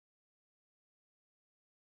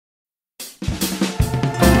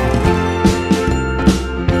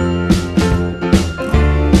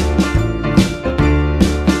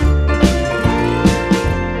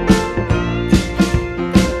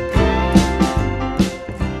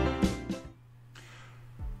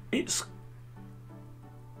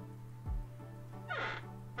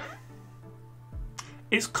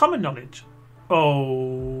It's common knowledge.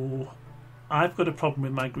 Oh, I've got a problem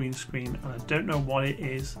with my green screen and I don't know what it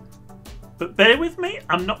is. But bear with me,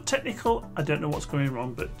 I'm not technical. I don't know what's going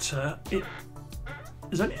wrong, but it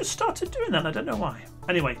has only just started doing that. I don't know why.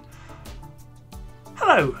 Anyway,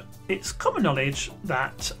 hello. It's common knowledge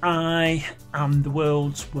that I am the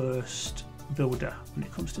world's worst builder when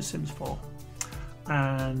it comes to Sims 4.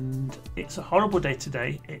 And it's a horrible day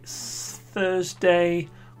today. It's Thursday,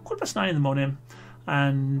 9:15 in the morning,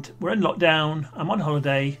 and we're in lockdown. I'm on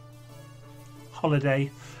holiday,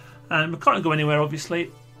 and we can't go anywhere, obviously,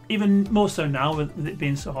 even more so now with it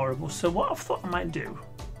being so horrible. So what I've thought I might do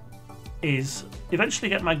is eventually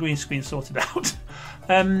get my green screen sorted out.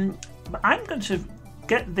 But I'm going to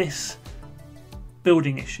get this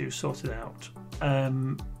building issue sorted out.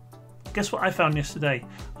 Guess what I found yesterday?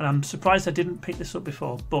 And I'm surprised I didn't pick this up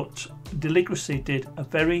before, but Deligracy did a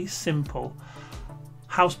very simple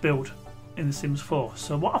house build in The Sims 4.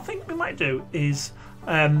 So what I think we might do is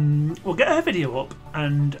we'll get her video up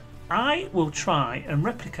and I will try and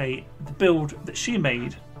replicate the build that she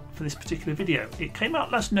made for this particular video. It came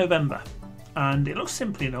out last November and it looks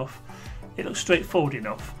simple enough. It looks straightforward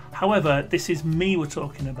enough. However, this is me we're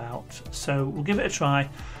talking about. So we'll give it a try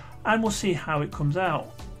and we'll see how it comes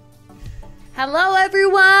out. Hello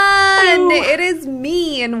everyone! Hello. It is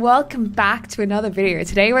me and welcome back to another video.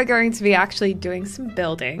 Today we're going to be actually doing some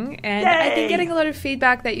building and Yay! I've been getting a lot of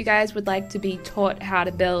feedback that you guys would like to be taught how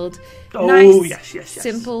to build nice,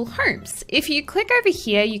 simple homes. If you click over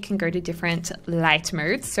here, you can go to different light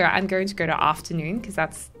modes. So I'm going to go to afternoon because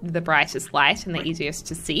that's the brightest light and the easiest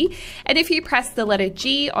to see. And if you press the letter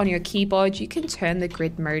G on your keyboard, you can turn the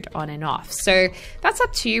grid mode on and off. So that's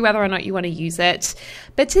up to you whether or not you want to use it.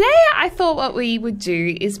 But today I thought what we would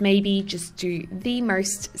do is maybe just do the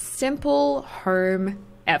most simple home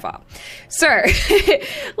ever. So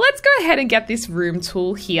let's go ahead and get this room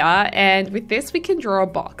tool here, and with this we can draw a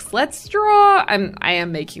box. Let's draw, I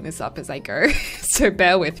am making this up as I go, so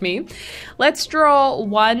bear with me. Let's draw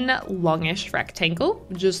one longish rectangle,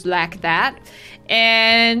 just like that,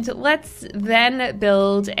 and let's then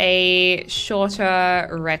build a shorter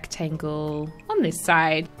rectangle on this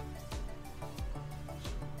side.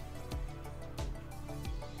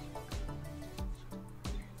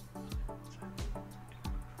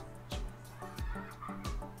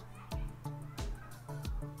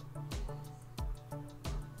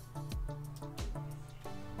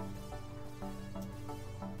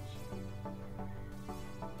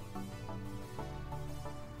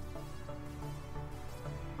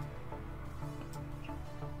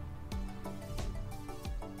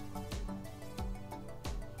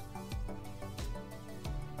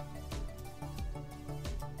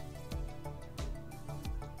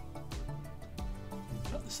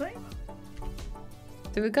 Same.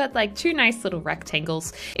 So we've got like two nice little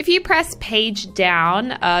rectangles. If you press page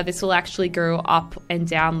down, this will actually go up and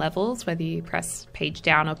down levels, whether you press page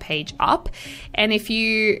down or page up. And if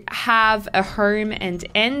you have a home and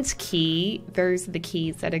end key, those are the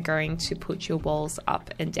keys that are going to put your walls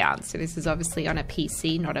up and down. So this is obviously on a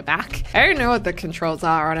PC, not a Mac. I don't know what the controls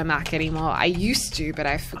are on a Mac anymore. I used to, but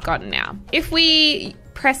I've forgotten now. If we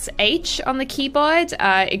press H on the keyboard,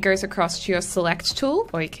 it goes across to your select tool,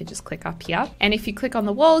 or you can just click up here. And if you click on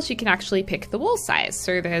the walls, you can actually pick the wall size.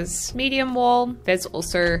 So there's medium wall, there's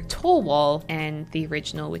also tall wall, and the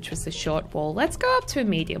original, which was the short wall. Let's go up to a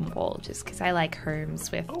medium wall, just because I like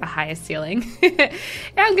homes with a higher ceiling. And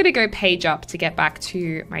I'm gonna go page up to get back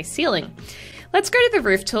to my ceiling. Let's go to the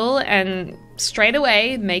roof tool and straight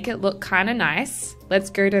away make it look kind of nice. Let's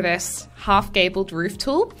go to this half gabled roof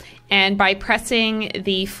tool, and by pressing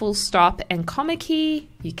the full stop and comma key,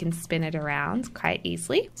 you can spin it around quite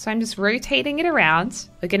easily. So I'm just rotating it around.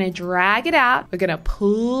 We're gonna drag it out. We're gonna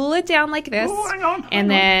pull it down like this. Oh, hang on. And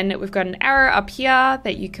then we've got an arrow up here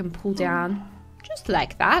that you can pull down just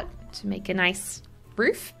like that to make a nice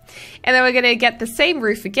roof. And then we're going to get the same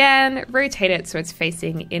roof again, rotate it so it's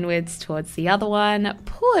facing inwards towards the other one,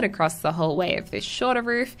 pull it across the whole way of this shorter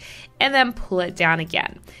roof, and then pull it down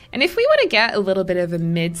again. And if we want to get a little bit of a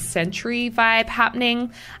mid-century vibe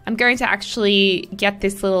happening, I'm going to actually get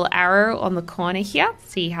this little arrow on the corner here.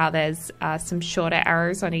 See how there's some shorter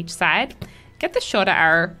arrows on each side. Get the shorter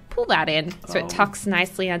arrow, pull that in so it tucks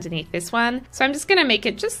nicely underneath this one. So I'm just going to make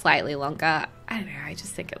it just slightly longer. I don't know, I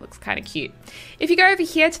just think it looks kind of cute. If you go over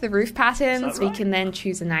here to the roof patterns, we can then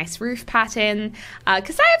choose a nice roof pattern.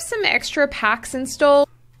 Because I have some extra packs installed.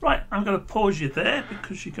 Right, I'm going to pause you there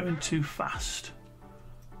because you're going too fast.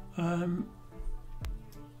 So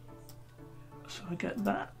I get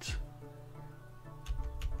that.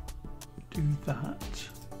 Do that.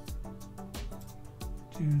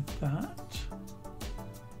 Do that.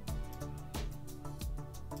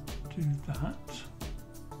 Do that.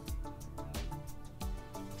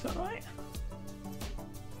 Is that right?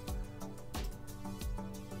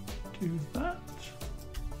 Do that.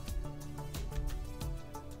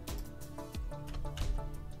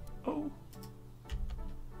 Oh.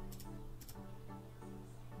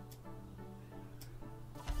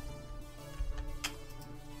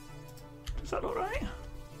 Does that look right?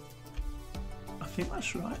 I think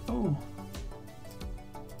that's right. Oh.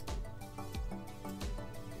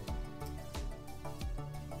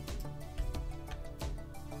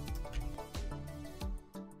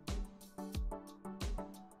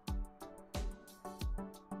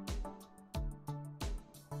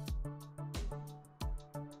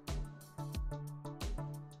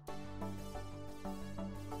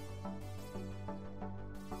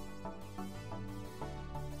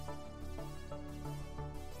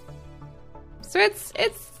 So it's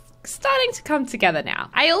starting to come together now.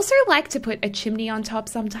 I also like to put a chimney on top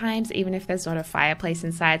sometimes, even if there's not a fireplace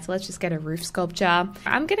inside. So let's just get a roof sculpture.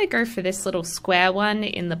 I'm gonna go for this little square one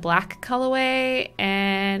in the black colorway,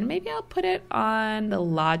 and maybe I'll put it on the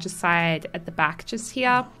larger side at the back just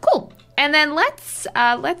here. Cool. And then let's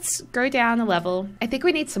go down a level. I think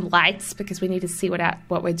we need some lights because we need to see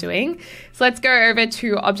what we're doing. So let's go over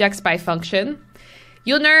to objects by function.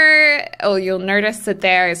 You'll notice that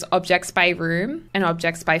there is objects by room and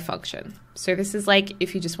objects by function. So this is like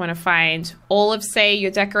if you just want to find all of, say, your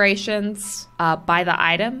decorations by the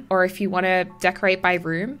item, or if you want to decorate by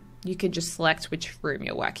room, you can just select which room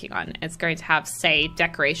you're working on. It's going to have, say,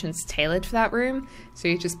 decorations tailored for that room. So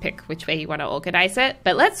you just pick which way you want to organize it.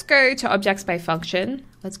 But let's go to objects by function.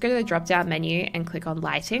 Let's go to the drop-down menu and click on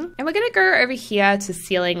lighting. And we're going to go over here to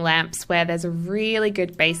ceiling lamps, where there's a really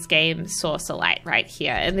good base game source of light right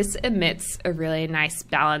here. And this emits a really nice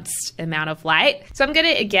balanced amount of light. So I'm going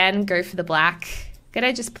to, again, go for the black. I'm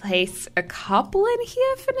going to just place a couple in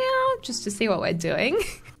here for now, just to see what we're doing.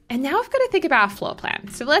 And now I've got to think about our floor plan.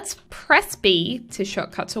 So let's press B to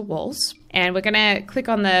shortcut to walls. And we're going to click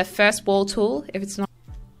on the first wall tool if it's not.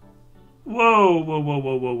 Whoa, whoa, whoa,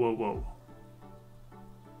 whoa, whoa, whoa, whoa.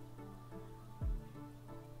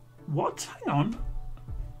 What? Hang on.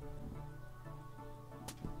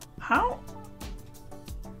 How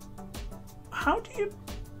do you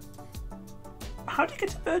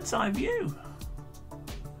get a bird's eye view?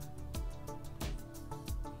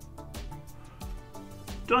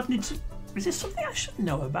 Do I need to... Is this something I should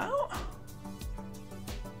know about?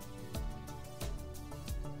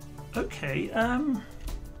 Okay, I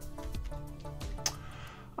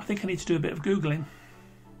think I need to do a bit of Googling.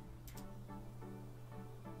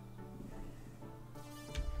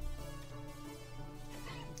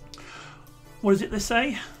 What is it they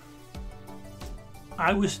say?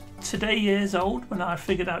 I was today years old when I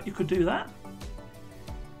figured out you could do that.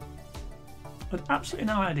 I had absolutely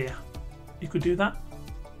no idea you could do that.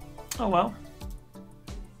 Oh well.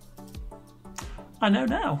 I know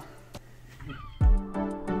now.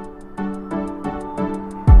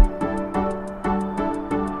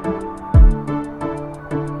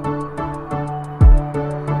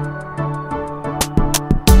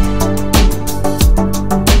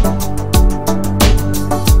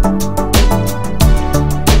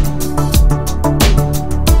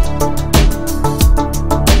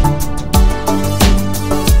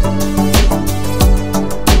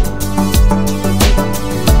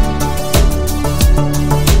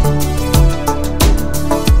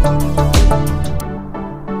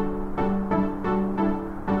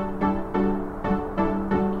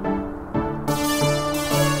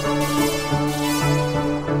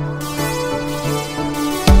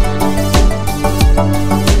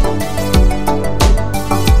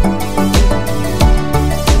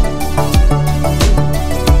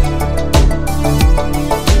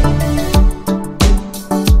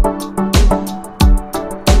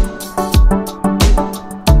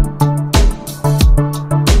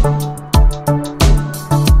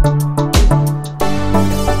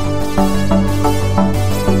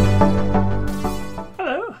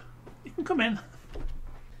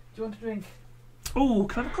 Do you want a drink? Oh,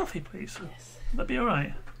 can I have a coffee, please? Yes. That'd be all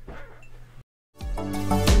right.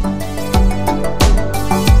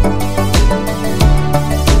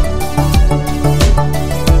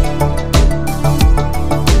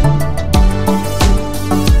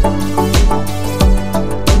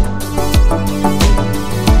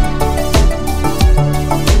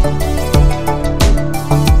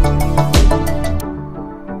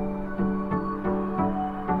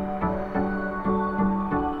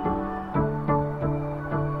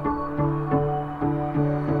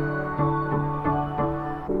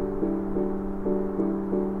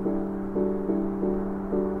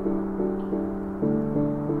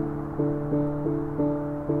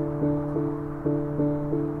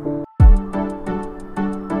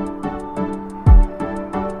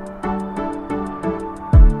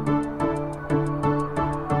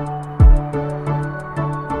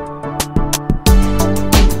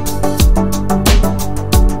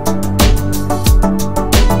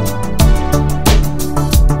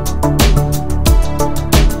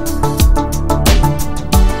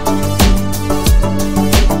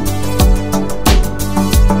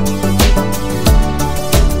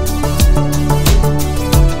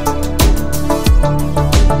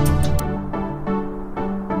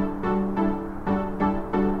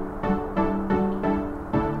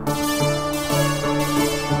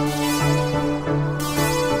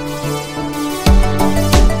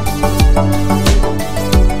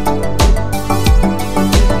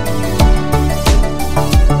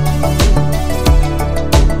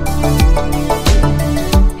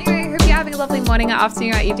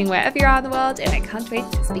 afternoon, or evening, wherever you are in the world, and I can't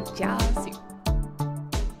wait to speak to y'all soon.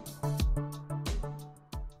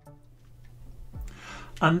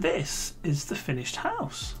 And this is the finished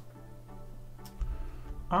house.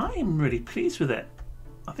 I'm really pleased with it.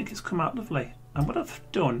 I think it's come out lovely. And what I've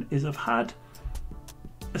done is I've had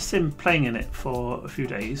a sim playing in it for a few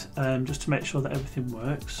days, just to make sure that everything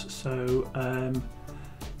works. So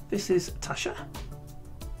this is Tasha.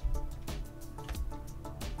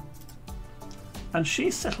 And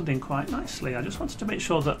she's settled in quite nicely. I just wanted to make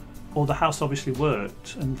sure that the house obviously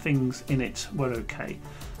worked and things in it were okay.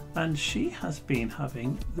 And she has been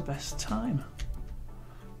having the best time.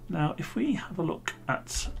 Now, if we have a look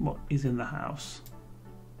at what is in the house,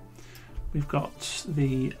 we've got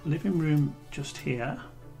the living room just here.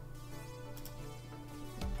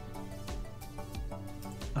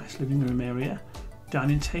 Nice living room area,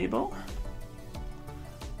 dining table,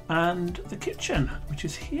 and the kitchen, which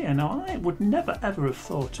is here. Now, I would never ever have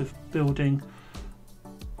thought of building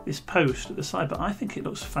this post at the side, but I think it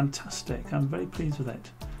looks fantastic. I'm very pleased with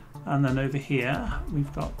it. And then over here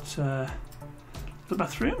we've got the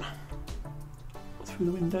bathroom through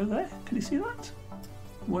the window there. Can you see that?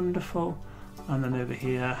 Wonderful. And then over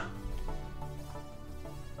here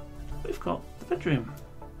we've got the bedroom.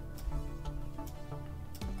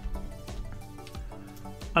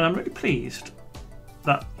 And I'm really pleased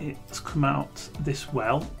that it's come out this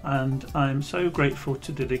well, and I'm so grateful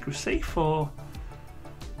to Deligracy for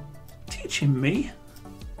teaching me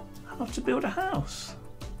how to build a house.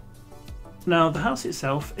 Now, the house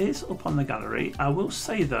itself is up on the gallery. I will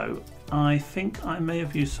say though, I think I may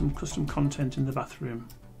have used some custom content in the bathroom.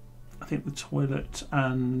 I think the toilet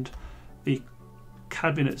and the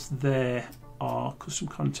cabinets there are custom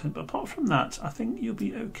content, but apart from that, I think you'll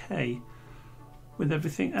be okay with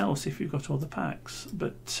everything else if you've got all the packs.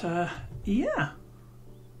 But yeah,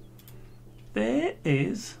 there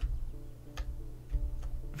is,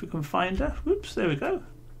 if we can find her, whoops, there we go.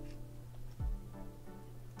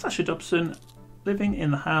 Tasha Dobson living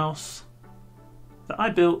in the house that I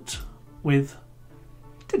built with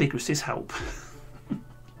Deligracy's help.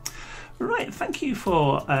 Right, thank you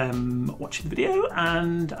for watching the video,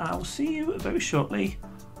 and I'll see you very shortly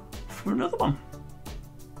for another one.